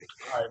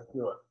All right,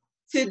 sure.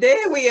 Today,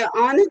 we are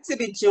honored to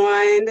be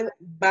joined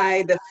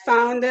by the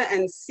founder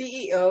and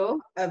CEO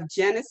of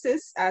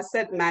Genesis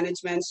Asset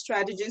Management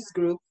Strategies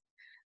Group,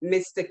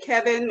 Mr.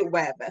 Kevin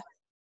Webb.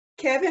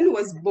 Kevin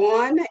was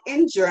born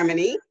in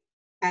Germany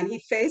and he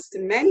faced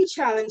many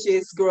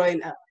challenges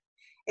growing up,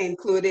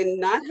 including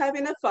not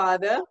having a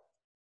father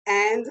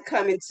and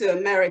coming to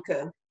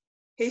America.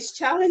 His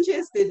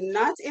challenges did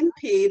not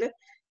impede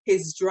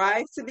his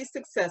drive to be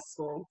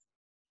successful.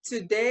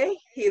 Today,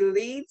 he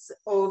leads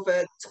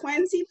over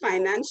 20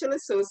 financial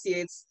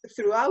associates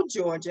throughout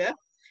Georgia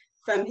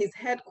from his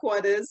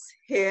headquarters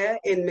here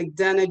in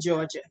McDonough,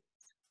 Georgia.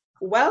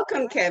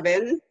 Welcome,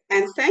 Kevin,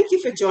 and thank you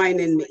for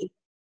joining me.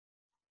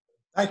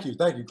 Thank you.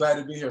 Thank you. Glad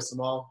to be here,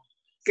 Simone.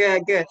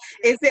 Good, good.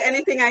 Is there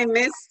anything I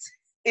missed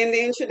in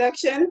the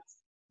introduction?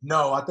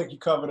 No, I think you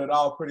covered it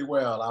all pretty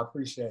well. I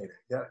appreciate it.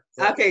 Yeah.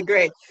 Okay,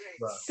 great.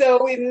 Right.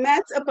 So we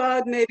met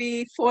about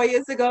maybe 4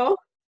 years ago.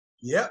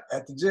 Yep,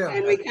 at the gym.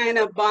 And we kind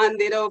of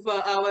bonded over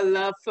our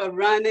love for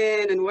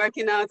running and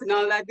working out and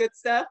all that good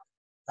stuff.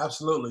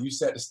 Absolutely. You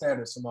set the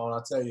standard, Simone. I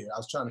tell you, I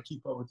was trying to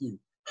keep up with you.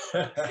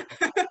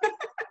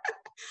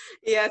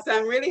 Yes,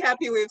 I'm really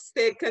happy we've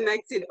stayed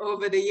connected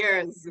over the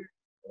years.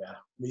 Yeah,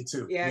 me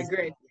too. Yeah, me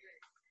great.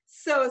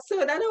 Too.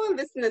 So that our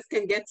listeners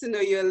can get to know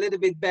you a little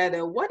bit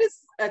better, what is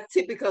a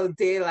typical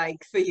day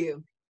like for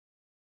you?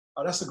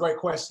 Oh, that's a great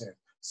question.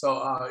 So,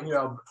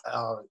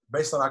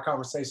 based on our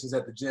conversations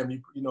at the gym,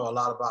 you know a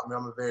lot about me.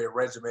 I'm a very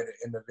regimented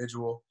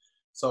individual.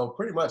 So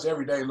pretty much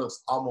every day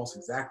looks almost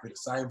exactly the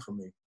same for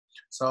me.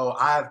 So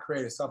I've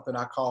created something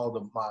I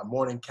call my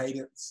morning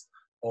cadence,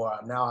 or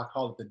now I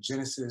call it the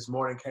Genesis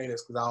morning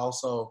cadence, because I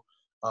also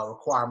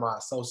require my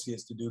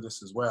associates to do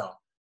this as well.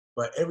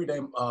 But every day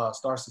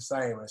starts the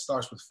same, and it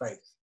starts with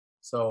faith.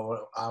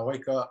 So I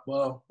wake up,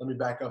 well, let me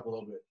back up a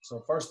little bit.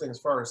 So first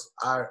things first,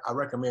 I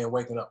recommend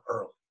waking up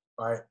early,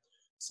 right?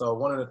 So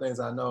one of the things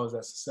I know is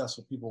that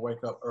successful people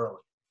wake up early.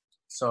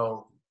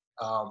 So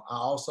I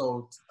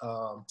also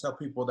tell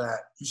people that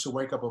you should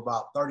wake up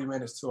about 30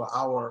 minutes to an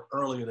hour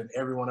earlier than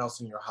everyone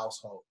else in your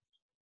household.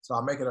 So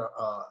I make it an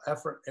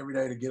effort every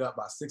day to get up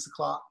by 6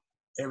 o'clock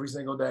every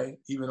single day,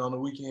 even on the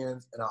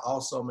weekends. And I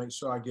also make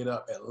sure I get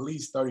up at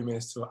least 30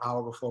 minutes to an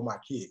hour before my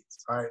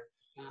kids, right?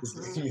 This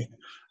gives me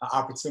an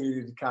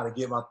opportunity to kind of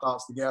get my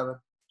thoughts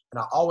together. And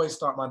I always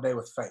start my day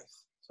with faith.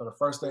 So the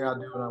first thing I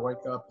do when I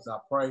wake up is I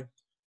pray.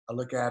 I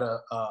look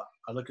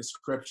at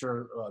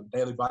scripture,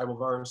 daily Bible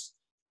verse,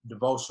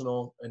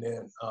 devotional, and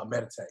then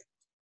meditate.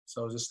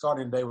 So just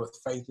starting the day with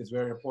faith is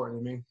very important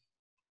to me.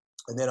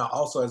 And then I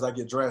also, as I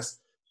get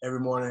dressed every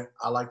morning,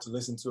 I like to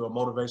listen to a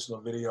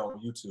motivational video on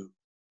YouTube.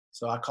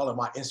 So I call it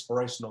my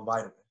inspirational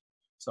vitamin.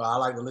 So I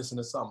like to listen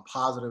to something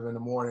positive in the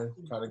morning,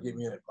 try to get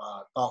me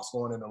my thoughts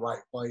going in the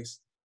right place.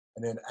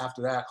 And then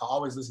after that, I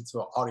always listen to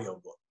an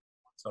audiobook.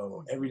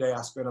 So every day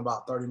I spend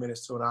about 30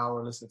 minutes to an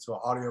hour listening to an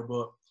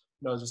audiobook.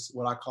 You know, just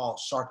what I call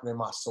sharpening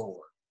my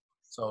sword.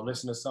 So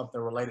listen to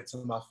something related to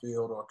my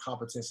field or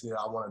competency that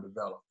I want to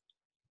develop.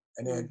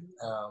 And then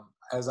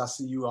as I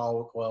see you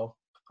all, well,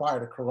 prior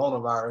to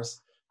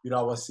coronavirus, you'd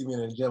always see me in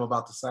the gym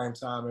about the same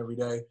time every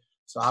day.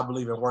 So I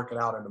believe in working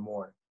out in the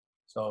morning.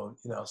 So,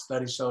 you know,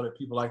 studies show that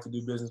people like to do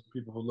business with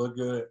people who look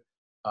good.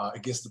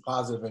 It gets the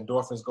positive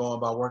endorphins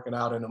going by working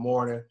out in the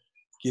morning.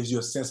 Gives you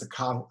a sense of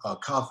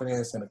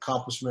confidence and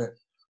accomplishment.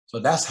 So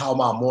that's how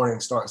my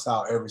morning starts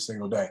out every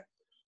single day.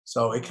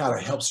 So it kind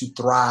of helps you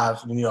thrive,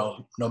 you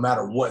know, no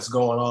matter what's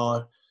going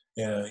on.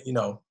 And, you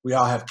know, we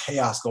all have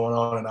chaos going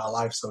on in our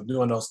life. So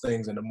doing those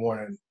things in the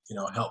morning, you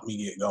know, help me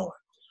get going.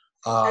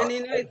 And,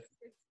 you know, it's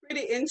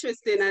pretty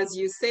interesting as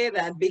you say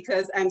that,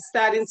 because I'm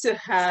starting to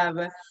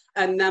have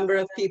a number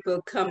of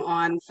people come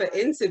on for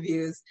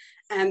interviews,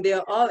 and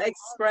they're all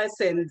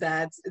expressing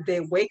that they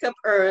wake up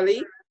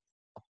early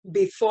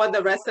before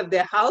the rest of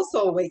their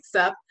household wakes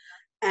up,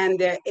 and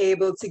they're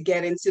able to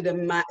get into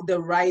the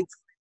right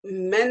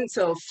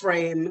mental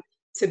frame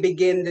to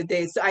begin the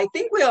day. So I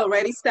think we're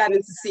already starting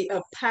to see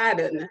a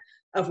pattern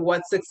of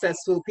what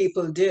successful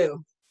people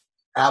do.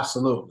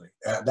 Absolutely.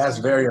 That's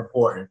very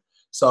important.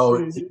 So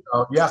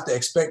you have to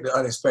expect the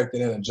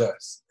unexpected and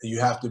adjust. You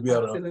have to be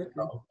able to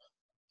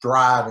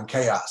thrive in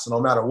chaos. So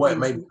no matter what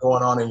may be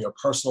going on in your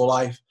personal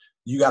life,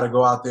 you got to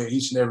go out there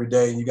each and every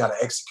day and you got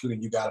to execute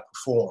and you got to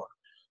perform.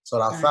 So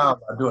what I found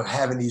by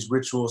having these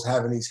rituals,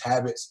 having these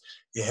habits,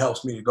 it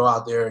helps me to go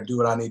out there and do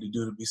what I need to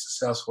do to be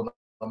successful,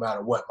 no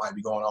matter what might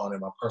be going on in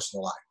my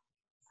personal life.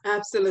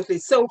 Absolutely.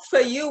 So for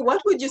you,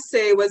 what would you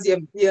say was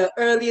your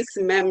earliest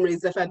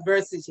memories of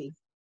adversity?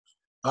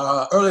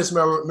 Earliest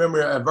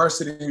memory of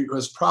adversity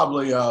was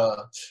probably,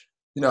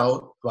 you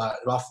know,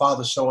 my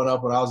father showing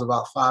up when I was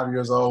about 5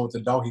 years old with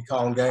the Donkey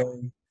Kong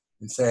game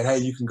and saying, hey,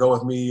 you can go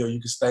with me or you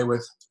can stay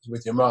with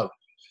your mother.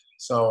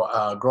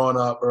 So growing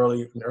up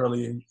early,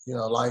 you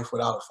know, life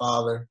without a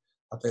father,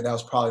 I think that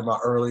was probably my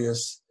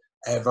earliest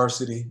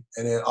adversity.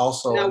 And then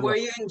also— Now, were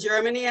you in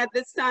Germany at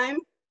this time?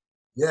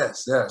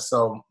 Yes, yes.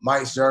 So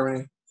Mainz,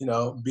 Germany, you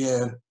know,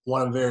 being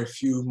one of very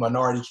few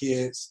minority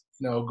kids,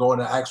 you know, going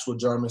to actual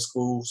German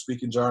school,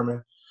 speaking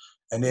German.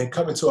 and then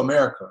coming to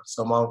America.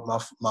 So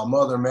my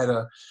mother met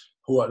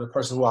the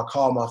person who I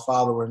called my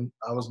father when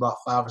I was about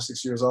 5 or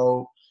 6 years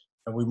old,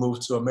 and we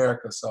moved to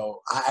America.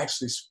 So I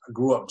actually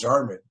grew up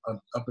German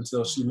up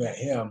until she met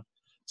him.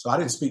 So I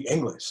didn't speak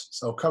English.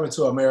 So coming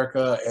to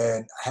America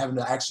and having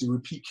to actually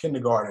repeat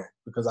kindergarten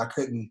because I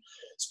couldn't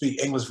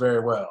speak English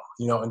very well,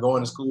 and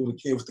going to school with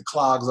the kid with the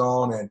clogs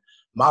on, and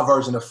my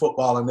version of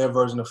football and their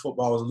version of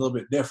football was a little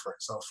bit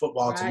different. So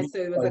football to Right, me,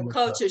 so it was a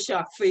culture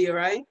shock for you,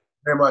 right?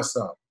 very much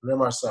so, very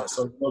much so.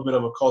 So a little bit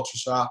of a culture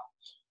shock,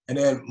 and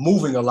then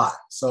moving a lot.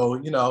 So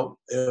it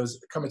was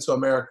coming to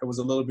America was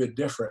a little bit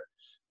different.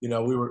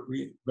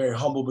 We very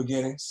humble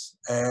beginnings,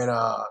 and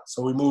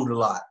so we moved a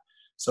lot.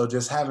 So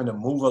just having to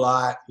move a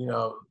lot,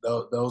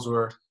 those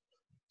were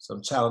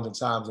some challenging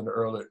times in the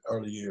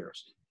early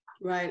years.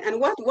 Right. And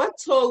what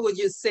toll would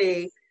you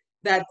say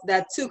that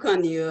took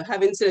on you,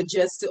 having to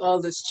adjust to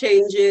all those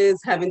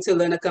changes, having to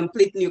learn a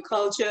complete new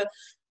culture,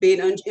 being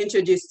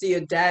introduced to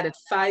your dad at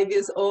 5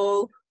 years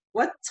old?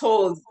 What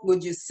toll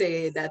would you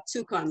say that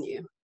took on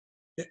you?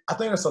 I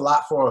think it's a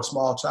lot for a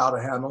small child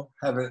to handle,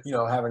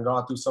 having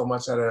gone through so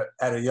much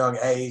at a young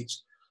age.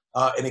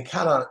 And it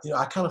kind of,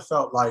 I kind of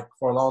felt like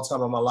for a long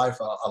time in my life,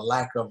 a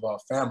lack of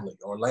family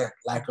or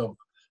lack of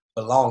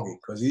belonging.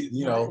 Because,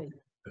 Right.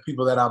 the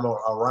people that I'm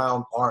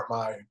around aren't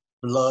my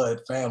blood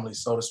family,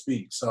 so to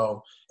speak.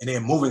 So, and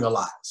then moving a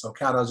lot. So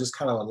kind of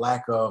a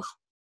lack of,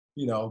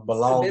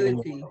 belonging,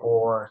 Stability.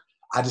 or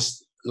I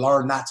just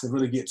learned not to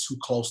really get too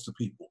close to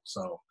people.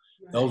 So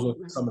those Right.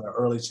 were some of the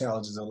early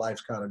challenges in life,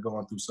 kind of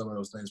going through some of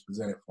those things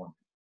presented for me.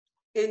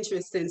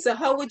 Interesting. So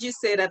how would you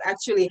say that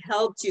actually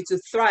helped you to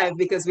thrive?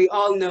 Because we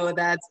all know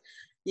that,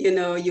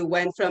 you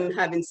went from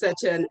having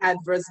such an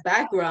adverse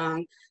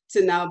background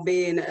to now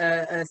being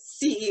a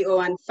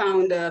CEO and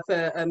founder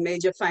of a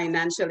major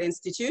financial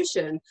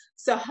institution.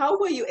 So how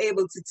were you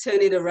able to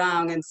turn it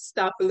around and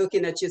stop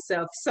looking at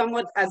yourself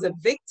somewhat as a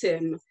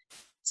victim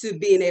to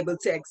being able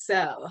to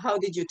excel? How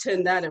did you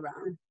turn that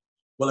around?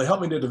 Well, it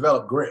helped me to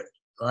develop grit,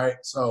 right?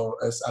 So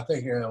I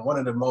think one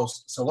of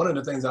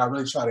the things that I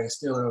really try to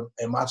instill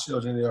in my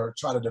children or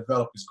try to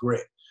develop is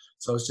grit.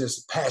 So it's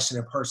just passion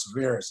and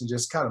perseverance and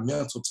just kind of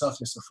mental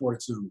toughness and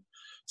fortitude.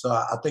 So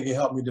I think it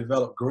helped me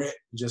develop grit,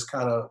 just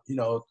kind of,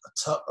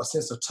 a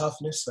sense of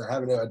toughness and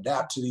having to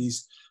adapt to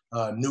these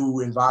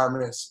new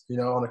environments,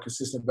 on a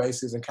consistent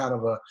basis, and kind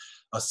of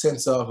a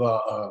sense of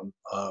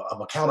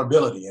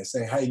accountability and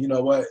saying, hey, you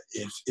know what,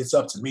 it's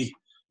up to me.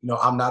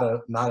 I'm not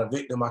a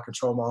victim. I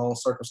control my own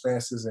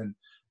circumstances, and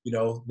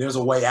there's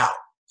a way out.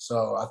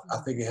 So I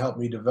think it helped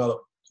me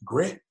develop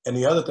grit. And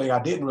the other thing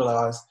I didn't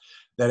realize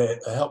that it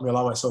helped me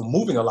along the way. So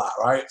moving a lot,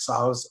 right?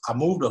 So I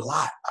moved a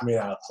lot. I mean,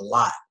 a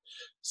lot.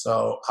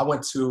 So I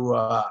went to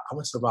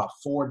about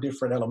 4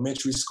 different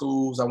elementary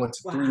schools. I went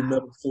to 3 Wow.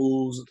 middle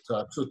schools,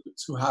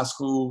 two high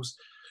schools.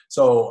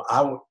 So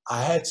I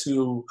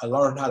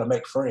learned how to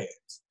make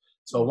friends.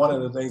 So one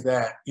of the things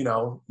that,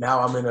 now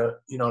I'm in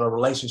a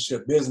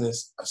relationship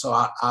business. So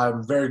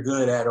I'm very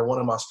good at, or one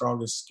of my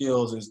strongest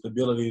skills is the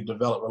ability to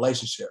develop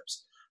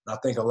relationships. And I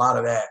think a lot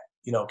of that,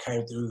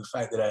 came through the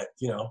fact that,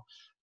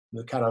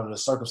 the kind of the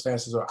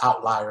circumstances are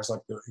outliers, like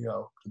the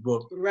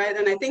book. Right,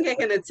 and I think I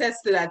can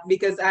attest to that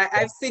because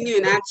I've seen you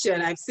in action.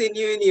 I've seen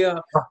you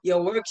in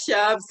your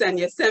workshops and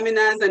your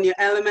seminars and your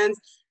elements,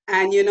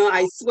 and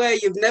I swear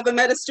you've never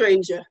met a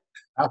stranger.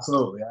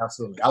 Absolutely,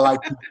 absolutely. I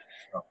like people.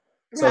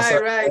 So, Right,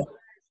 so, right.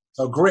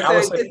 so grit.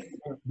 I So would say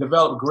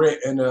develop grit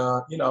and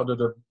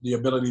the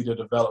ability to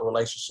develop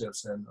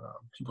relationships and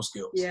people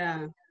skills.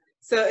 yeah.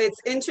 So it's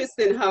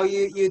interesting how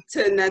you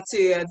turn that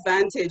to your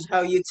advantage,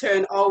 how you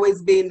turn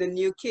always being the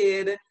new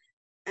kid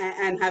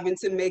and having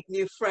to make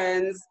new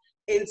friends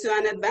into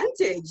an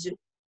advantage of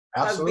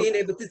Absolutely, being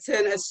able to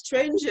turn a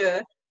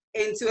stranger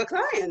into a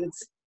client.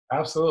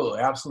 absolutely,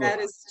 absolutely.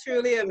 That is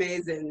truly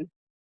amazing.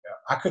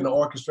 I couldn't have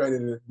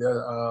orchestrated it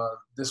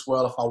this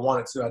well if I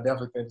wanted to. I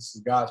definitely think this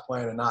is God's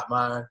plan and not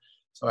mine.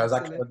 So as I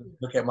kind of Absolutely.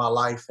 look at my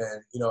life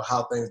and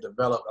how things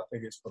develop, I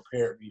think it's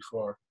prepared me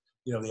for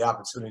the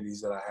opportunities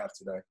that I have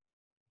today.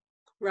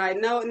 Right.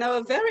 Now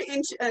a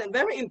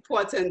very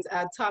important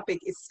topic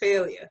is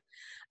failure.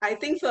 I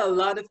think for a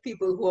lot of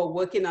people who are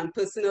working on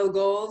personal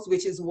goals,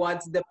 which is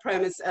what the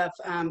premise of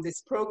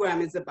this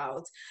program is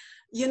about,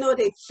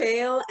 they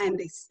fail and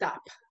they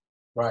stop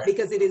Right.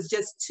 because it is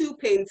just too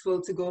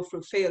painful to go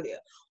through failure.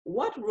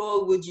 What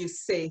role would you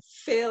say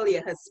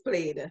failure has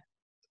played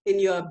in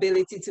your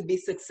ability to be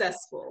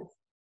successful?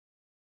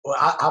 Well,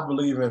 I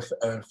believe in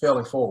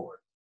failing forward.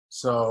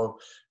 So,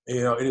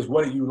 it is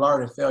what you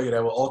learn in failure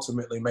that will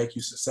ultimately make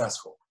you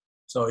successful.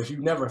 So if you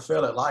never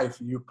fail at life,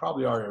 you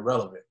probably are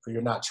irrelevant, or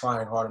you're not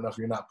trying hard enough,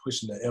 you're not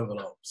pushing the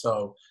envelope.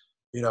 So,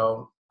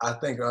 I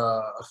think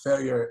a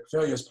failure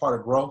is part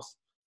of growth,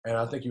 and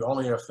I think you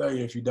only are a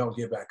failure if you don't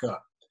get back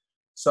up.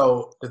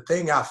 So the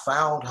thing I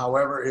found,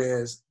 however,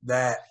 is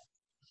that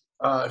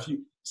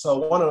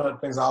one of the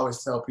things I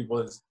always tell people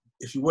is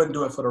if you wouldn't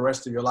do it for the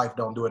rest of your life,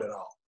 don't do it at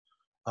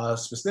all.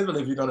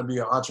 Specifically if you're going to be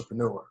an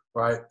entrepreneur,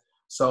 right?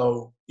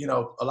 So,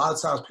 a lot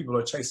of times people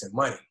are chasing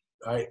money,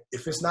 right?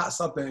 If it's not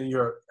something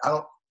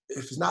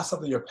if it's not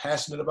something you're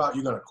passionate about,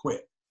 you're going to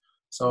quit.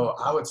 So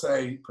I would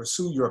say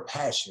pursue your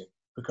passion,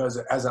 because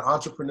as an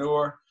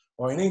entrepreneur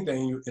or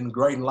anything in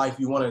great in life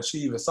you want to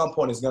achieve, at some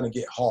point it's going to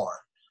get hard.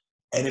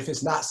 And if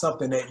it's not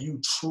something that you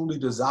truly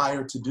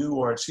desire to do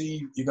or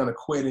achieve, you're going to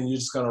quit and you're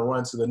just going to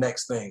run to the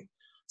next thing.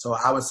 So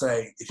I would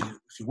say if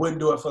you wouldn't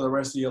do it for the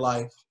rest of your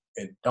life,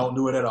 and don't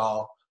do it at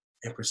all,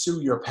 and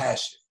pursue your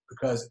passion,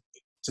 because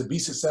to be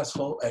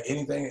successful at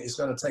anything, it's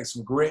going to take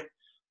some grit,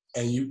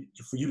 and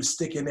for you to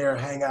stick in there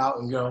and hang out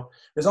and go,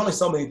 there's only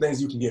so many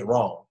things you can get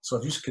wrong. So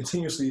if you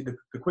continuously,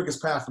 the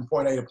quickest path from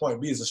point A to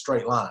point B is a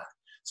straight line.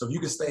 So if you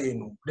can stay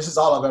in, this is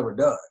all I've ever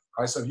done,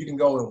 right? So if you can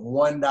go in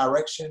one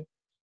direction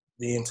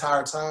the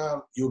entire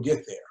time, you'll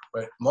get there.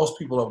 But most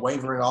people are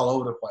wavering all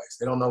over the place.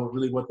 They don't know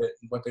really what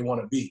they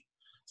want to be.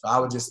 So I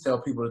would just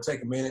tell people to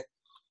take a minute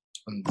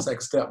and take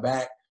a step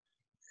back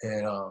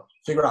and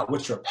figure out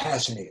what your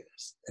passion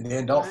is. And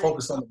then don't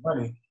focus on the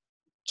money,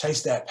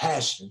 chase that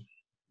passion,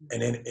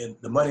 and then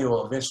the money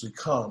will eventually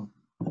come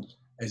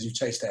as you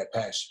chase that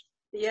passion.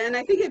 Yeah, and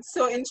I think it's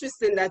so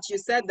interesting that you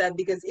said that,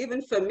 because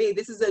even for me,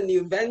 this is a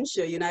new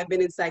venture. You know, I've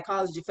been in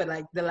psychology for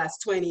like the last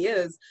 20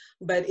 years,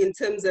 but in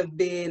terms of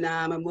being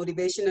a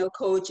motivational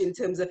coach, in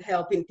terms of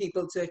helping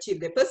people to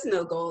achieve their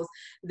personal goals,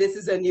 this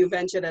is a new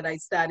venture that I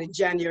started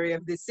January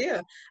of this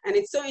year. And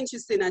it's so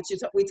interesting that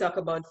we talk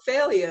about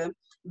failure,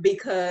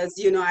 because,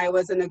 you know, I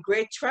was on a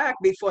great track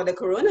before the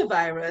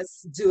coronavirus,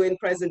 doing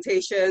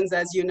presentations.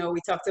 As you know, we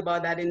talked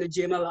about that in the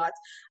gym a lot,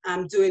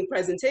 doing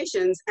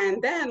presentations.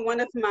 And then one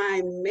of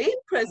my main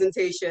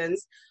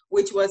presentations,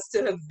 which was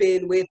to have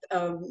been with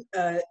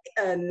a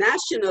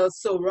national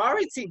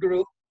sorority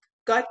group,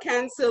 got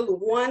canceled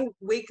 1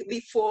 week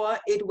before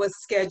it was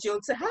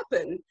scheduled to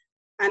happen.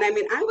 And I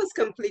mean, I was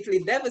completely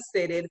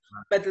devastated.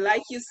 But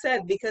like you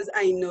said, because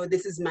I know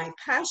this is my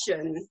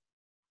passion,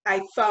 I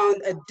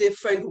found a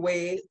different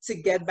way to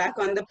get back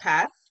on the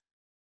path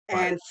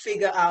and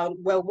figure out,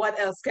 well, what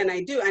else can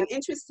I do? And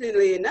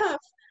interestingly enough,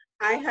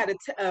 I had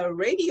a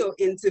radio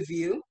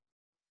interview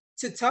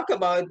to talk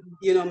about,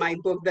 you know, my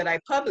book that I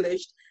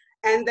published.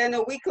 And then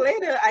a week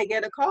later, I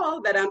get a call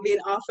that I'm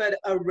being offered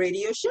a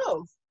radio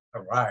show.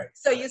 All right.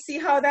 So you see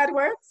how that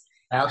works?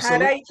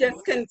 Absolutely. Had I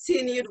just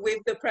continued with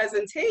the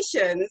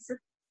presentations,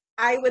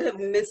 I would have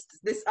missed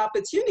this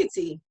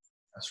opportunity.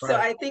 That's right. So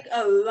I think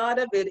a lot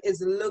of it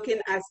is looking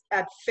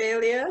at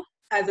failure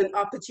as an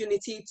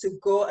opportunity to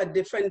go a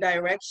different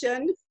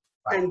direction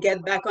and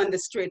get back on the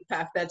straight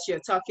path that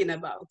you're talking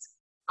about.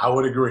 I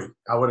would agree.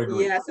 I would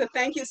agree. Yeah, so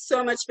thank you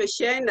so much for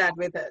sharing that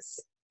with us.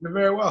 You're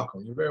very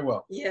welcome. You're very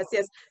welcome. Yes,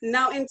 yes.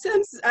 Now, in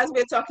terms, as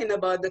we're talking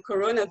about the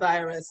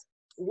coronavirus,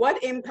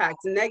 what impact,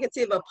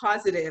 negative or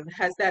positive,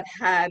 has that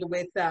had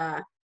with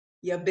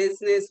your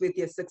business, with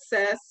your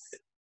success?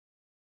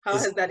 How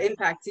has that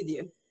impacted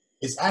you?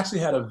 It's actually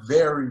had a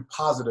very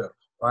positive,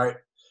 right?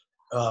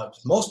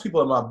 Most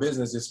people in my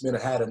business,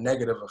 had a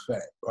negative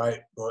effect, right?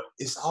 But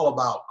it's all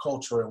about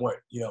culture and what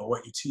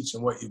you teach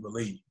and what you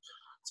believe.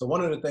 So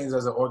one of the things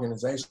as an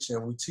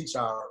organization, we teach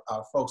our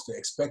folks to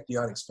expect the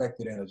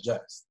unexpected and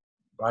adjust,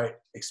 right?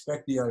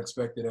 Expect the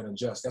unexpected and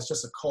adjust. That's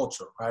just a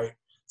culture, right?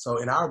 So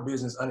in our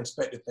business,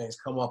 unexpected things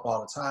come up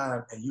all the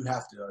time, and you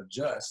have to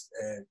adjust,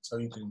 and so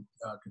you can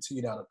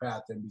continue down the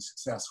path and be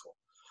successful.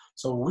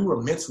 So we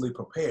were mentally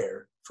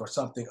prepared for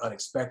something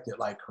unexpected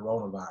like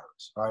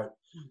coronavirus, right?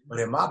 Mm-hmm. But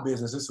in my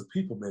business, it's a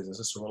people business.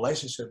 It's a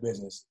relationship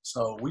business.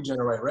 So we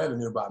generate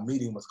revenue by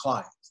meeting with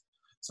clients.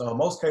 So in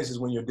most cases,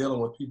 when you're dealing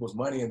with people's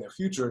money and their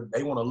future,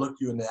 they want to look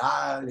you in the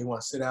eye. They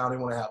want to sit down. They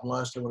want to have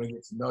lunch. They want to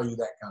get to know you,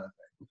 that kind of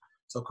thing.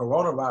 So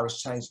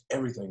coronavirus changed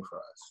everything for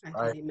us,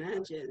 right? I can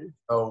imagine.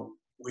 So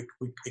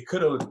it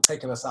could have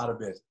taken us out of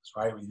business,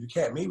 right? You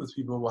can't meet with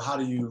people. Well, how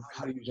do you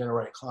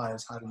generate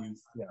clients? How do you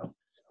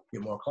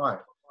get more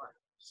clients?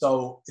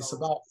 So it's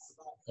about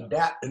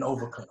adapt and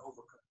overcome,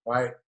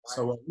 right?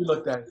 So when we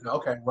looked at,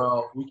 okay,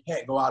 well, we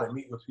can't go out and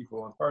meet with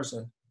people in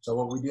person. So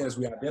what we did is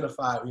we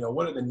identified,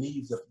 what are the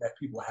needs that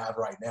people have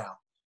right now,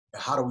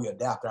 and how do we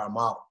adapt our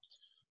model?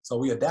 So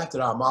we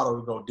adapted our model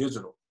to go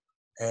digital,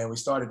 and we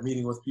started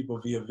meeting with people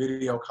via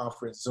video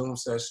conference, Zoom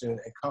session,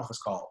 and conference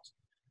calls.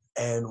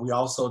 And we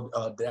also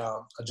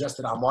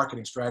adjusted our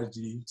marketing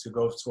strategy to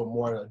go to a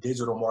more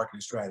digital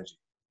marketing strategy.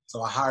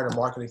 So I hired a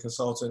marketing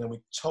consultant, and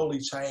we totally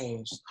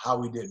changed how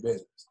we did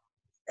business.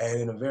 And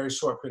in a very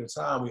short period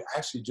of time, we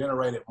actually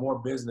generated more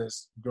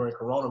business during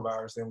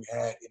coronavirus than we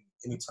had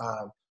in any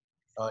time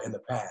in the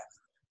past.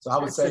 So I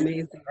would say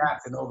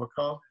adapt and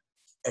overcome,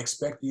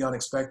 expect the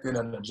unexpected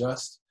and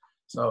adjust.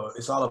 So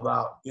it's all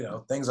about,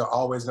 things are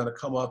always going to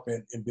come up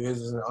in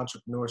business and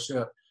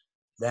entrepreneurship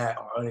that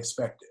are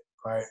unexpected,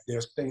 right?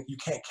 There's things you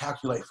can't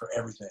calculate for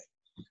everything.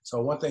 So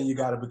one thing you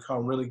got to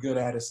become really good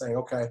at is saying,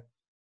 okay,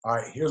 all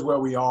right, here's where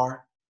we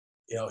are.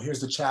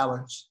 Here's the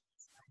challenge.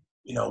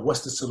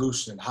 What's the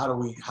solution? How do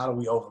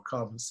we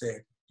overcome? And say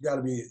you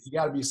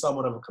got to be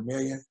somewhat of a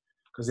chameleon,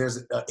 because there's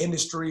an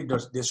industry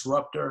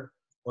disruptor,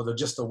 or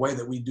just the way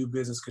that we do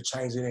business could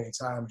change at any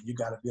time. And you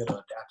got to be able to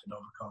adapt and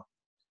overcome.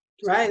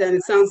 Right, and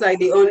it sounds like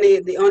the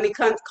only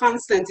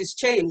constant is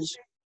change.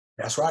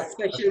 That's right.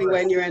 Especially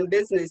when you're in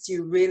business,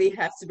 you really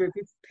have to be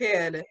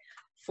prepared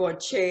for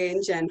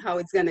change and how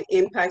it's going to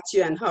impact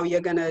you and how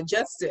you're going to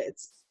adjust to it.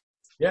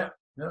 Yeah.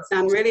 Yeah. So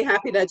I'm really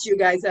happy that you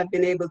guys have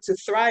been able to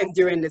thrive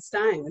during this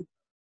time.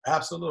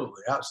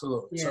 Absolutely.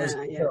 Absolutely. So it's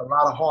Yeah. been a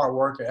lot of hard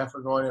work and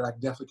effort going in. I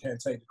definitely can't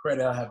take the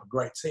credit. I have a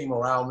great team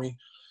around me.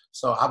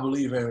 So I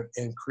believe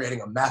in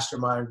creating a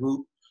mastermind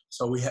group.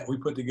 So we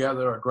put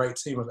together a great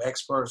team of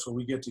experts. When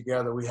we get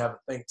together, we have a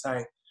think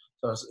tank.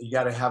 So you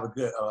got to have a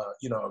good,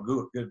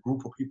 good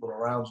group of people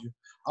around you.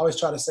 I always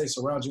try to say,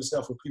 surround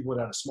yourself with people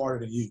that are smarter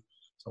than you.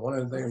 So one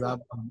of the things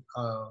I'm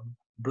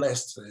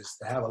blessed is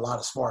to have a lot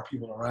of smart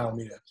people around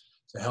me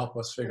to help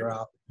us figure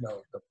out,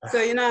 the path.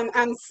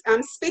 So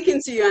I'm speaking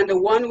to you, and the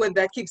one word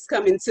that keeps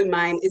coming to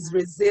mind is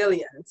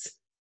resilience.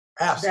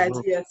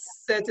 Absolutely. That you're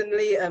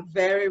certainly a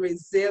very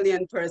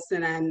resilient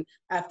person, and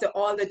after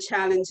all the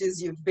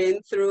challenges you've been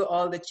through,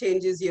 all the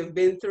changes you've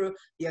been through,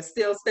 you're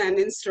still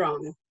standing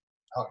strong.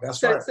 Oh,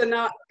 that's right. So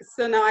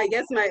now I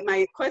guess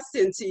my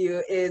question to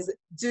you is,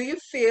 do you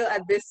feel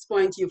at this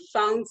point you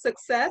found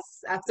success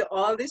after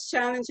all these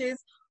challenges,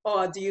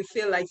 or do you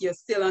feel like you're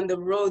still on the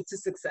road to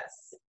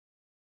success?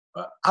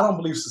 I don't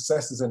believe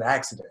success is an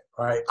accident,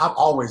 right? I've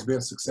always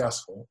been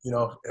successful,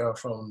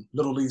 from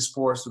little league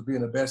sports to being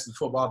the best in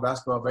football,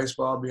 basketball,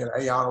 baseball, being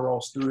an A honor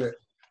roll student.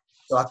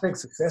 So I think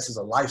success is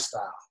a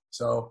lifestyle.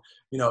 So,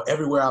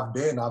 everywhere I've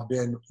been,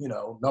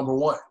 number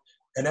one.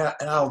 And I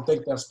don't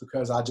think that's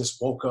because I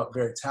just woke up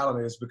very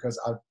talented. It's because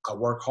I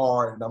work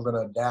hard and I'm going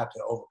to adapt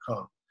and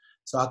overcome.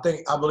 So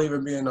I believe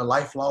in being a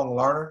lifelong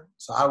learner.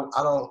 So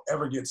I don't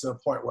ever get to a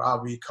point where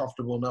I'll be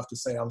comfortable enough to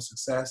say I'm a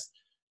success.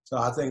 So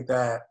I think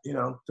that,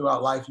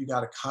 throughout life, you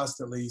got to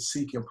constantly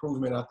seek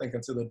improvement. I think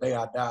until the day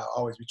I die, I'll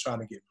always be trying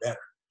to get better.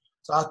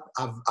 So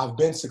I've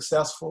been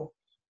successful,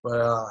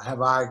 but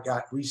have I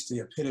reached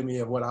the epitome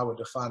of what I would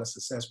define as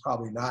success?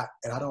 Probably not.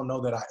 And I don't know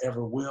that I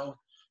ever will.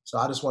 So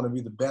I just want to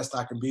be the best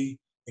I can be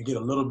and get a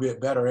little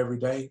bit better every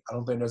day. I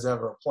don't think there's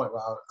ever a point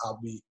where I'll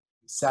be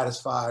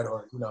satisfied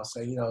or,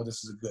 say,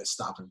 this is a good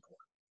stopping point.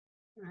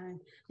 Right.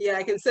 Yeah,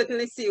 I can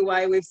certainly see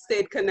why we've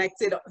stayed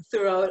connected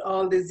throughout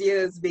all these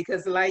years,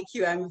 because like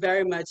you, I'm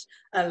very much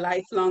a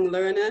lifelong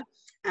learner.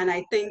 And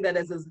I think that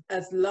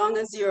as long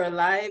as you're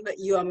alive,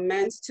 you are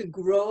meant to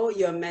grow,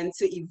 you're meant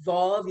to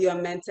evolve, you're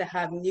meant to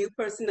have new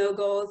personal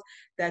goals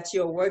that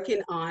you're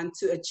working on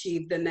to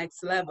achieve the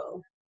next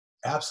level.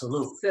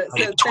 Absolutely. So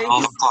thank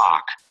you.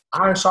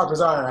 Iron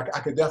sharpens iron. I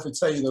could definitely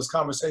tell you those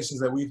conversations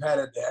that we've had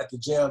at the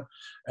gym,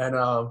 and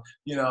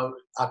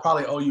I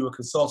probably owe you a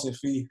consulting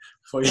fee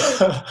for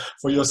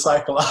your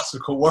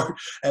psychological work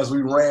as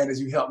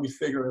you helped me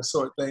figure and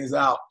sort things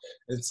out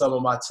in some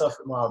of my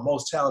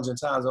most challenging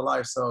times in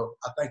life. So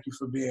I thank you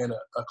for being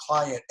a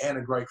client and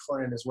a great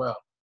friend as well.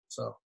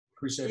 So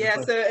appreciate it. Yeah,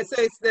 so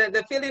it's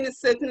the feeling is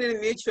certainly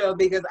mutual,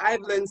 because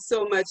I've learned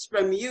so much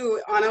from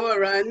you on our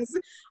runs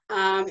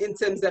in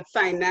terms of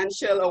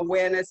financial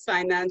awareness,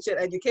 financial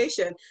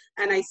education.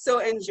 And I so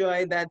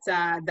enjoy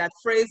that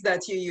phrase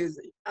that you use,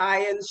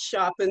 iron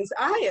sharpens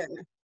iron.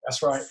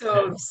 That's right.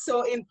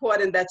 So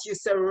important that you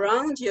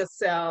surround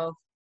yourself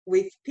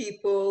with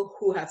people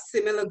who have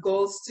similar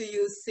goals to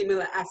you,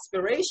 similar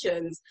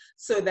aspirations,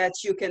 so that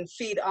you can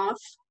feed off.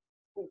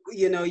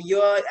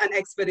 You're an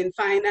expert in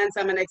finance,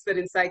 I'm an expert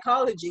in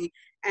psychology,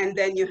 and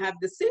then you have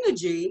the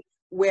synergy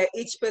where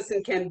each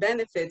person can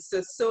benefit.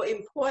 So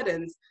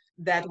important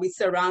that we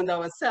surround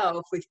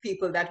ourselves with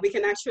people that we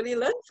can actually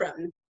learn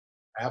from.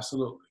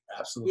 Absolutely.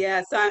 Absolutely.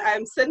 Yeah, so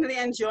I'm certainly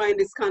enjoying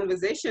this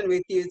conversation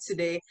with you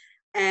today.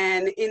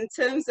 And in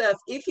terms of,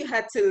 if you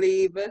had to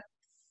leave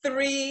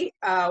 3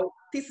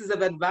 pieces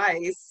of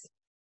advice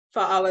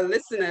for our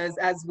listeners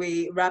as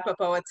we wrap up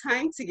our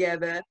time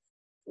together,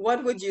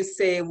 what would you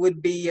say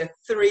would be your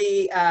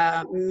 3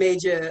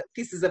 major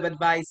pieces of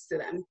advice to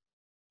them?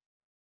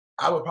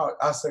 I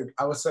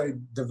would say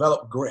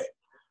develop grit.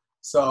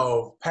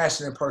 So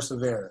passion and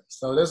perseverance.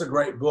 So there's a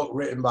great book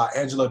written by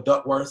Angela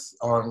Duckworth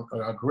on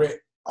grit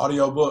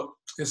audiobook.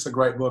 It's a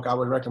great book. I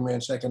would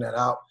recommend checking that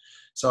out.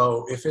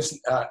 So if it's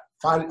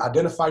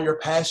identify your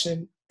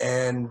passion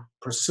and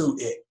pursue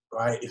it,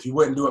 right? If you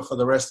wouldn't do it for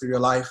the rest of your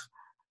life,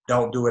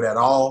 don't do it at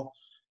all.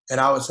 And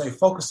I would say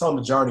focus on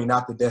the journey,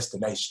 not the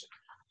destination.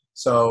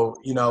 So,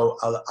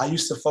 I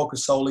used to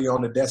focus solely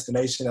on the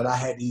destination, and I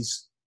had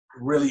these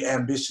really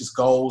ambitious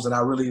goals, and I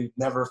really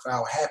never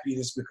found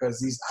happiness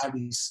because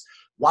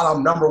while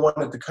I'm number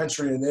one at the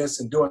country in this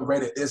and doing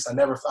great at this, I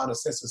never found a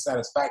sense of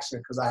satisfaction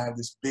because I have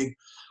this big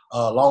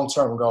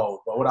long-term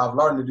goal. But what I've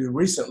learned to do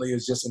recently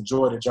is just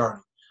enjoy the journey.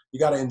 You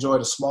got to enjoy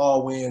the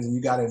small wins, and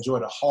you got to enjoy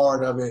the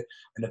hard of it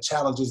and the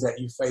challenges that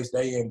you face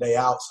day in, day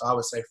out. So I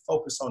would say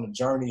focus on the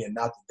journey and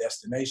not the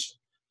destination.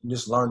 And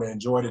just learn to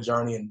enjoy the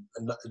journey and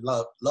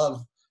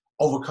love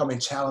overcoming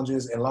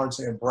challenges, and learn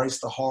to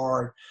embrace the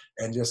hard,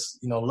 and just,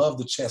 love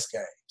the chess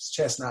game. It's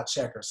chess, not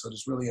checker. So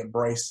just really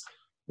embrace,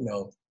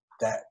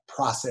 that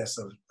process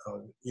of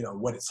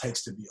what it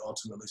takes to be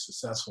ultimately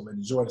successful, and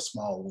enjoy the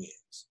small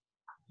wins.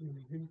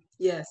 Mhm.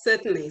 Yeah,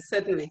 certainly,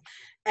 certainly.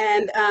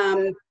 And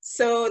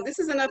so this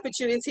is an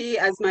opportunity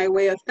as my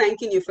way of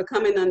thanking you for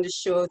coming on the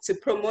show to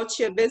promote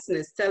your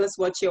business. Tell us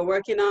what you're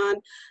working on,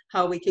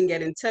 how we can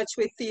get in touch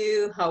with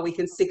you, how we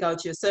can seek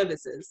out your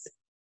services.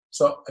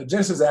 So at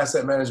Genesis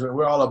Asset Management,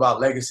 we're all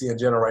about legacy and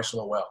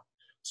generational wealth.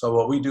 So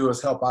what we do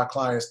is help our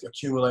clients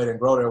accumulate and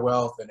grow their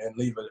wealth and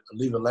leave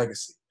a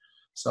legacy.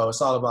 So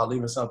it's all about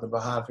leaving something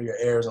behind for your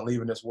heirs and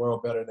leaving this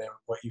world better than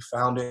what you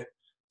found it.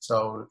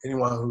 So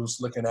anyone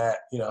who's looking at,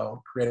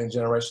 creating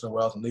generational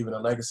wealth and leaving a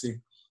legacy,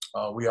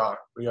 we are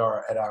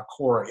at our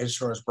core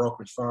insurance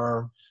brokerage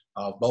firm,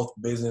 both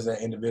business and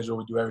individual.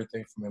 We do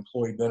everything from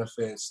employee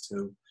benefits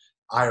to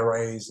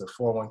IRAs, to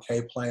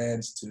 401k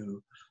plans,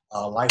 to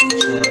life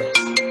insurance.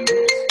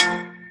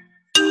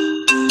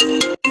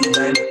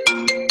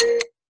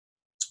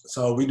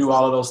 So we do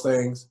all of those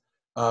things.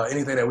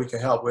 Anything that we can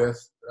help with,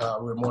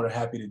 we're more than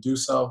happy to do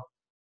so.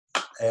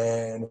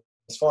 And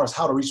as far as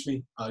how to reach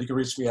me, you can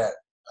reach me at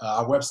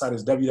our website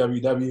is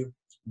www.gamsg.biz,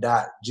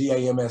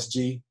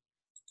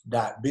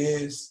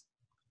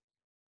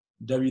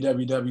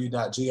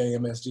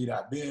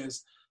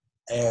 www.gamsg.biz.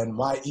 And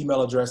my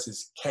email address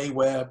is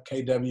kwebb,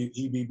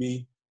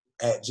 kwebb,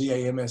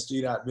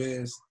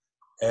 @gamsg.biz.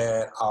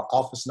 And our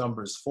office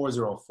number is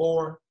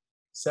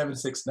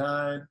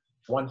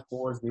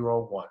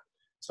 404-769-1401.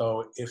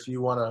 So if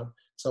you want to,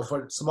 so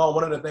for Simone,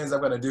 one of the things I'm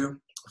going to do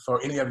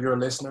for any of your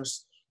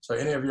listeners, so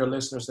any of your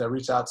listeners that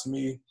reach out to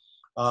me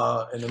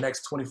in the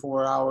next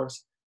 24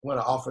 hours, I'm going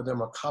to offer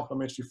them a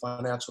complimentary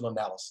financial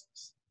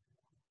analysis.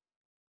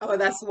 Oh,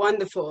 that's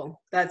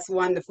wonderful. That's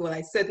wonderful.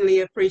 I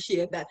certainly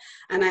appreciate that.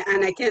 And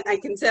I can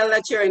tell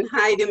that you're in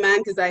high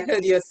demand because I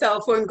heard your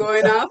cell phone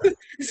going off.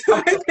 So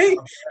I think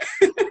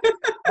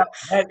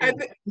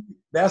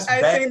that's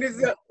I bad. think this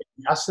is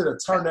I should have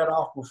turned that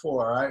off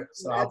before, right?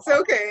 So that's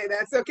okay.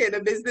 That's okay.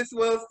 The business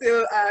world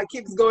still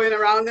keeps going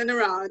around and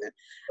around.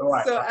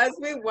 Right. So as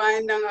we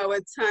wind down our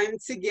time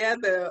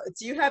together,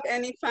 do you have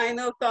any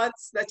final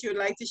thoughts that you'd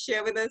like to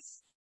share with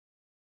us?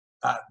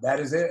 That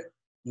is it.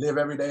 Live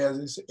every day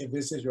as if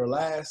this is your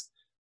last,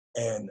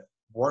 and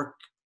work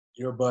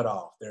your butt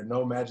off. There are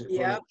no magic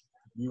bullets.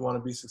 If you want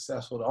to be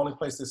successful, the only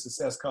place that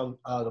success comes,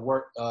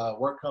 work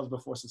comes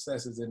before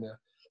success is in the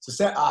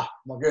success.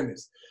 My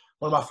goodness.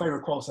 One of my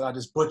favorite quotes, and I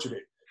just butchered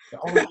it. The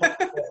only place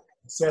that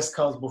success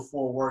comes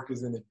before work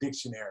is in the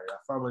dictionary. I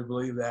firmly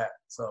believe that.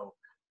 So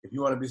if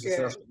you want to be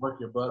successful, work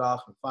your butt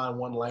off and find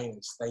one lane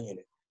and stay in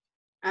it.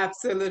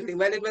 Absolutely.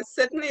 Well, it was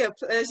certainly a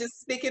pleasure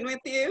speaking with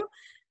you.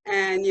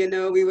 And,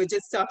 we were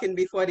just talking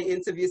before the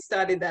interview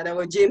started that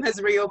our gym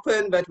has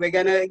reopened, but we're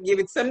going to give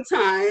it some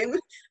time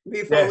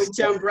before we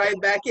jump right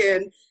back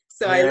in.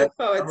 So I look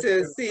forward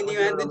to seeing you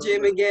at the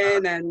gym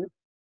again and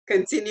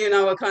continuing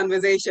our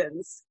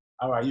conversations.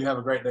 All right. You have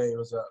a great day.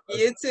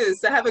 You too.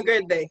 So have a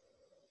great day.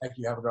 Thank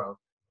you. Have a good one.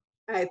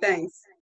 All right. Thanks.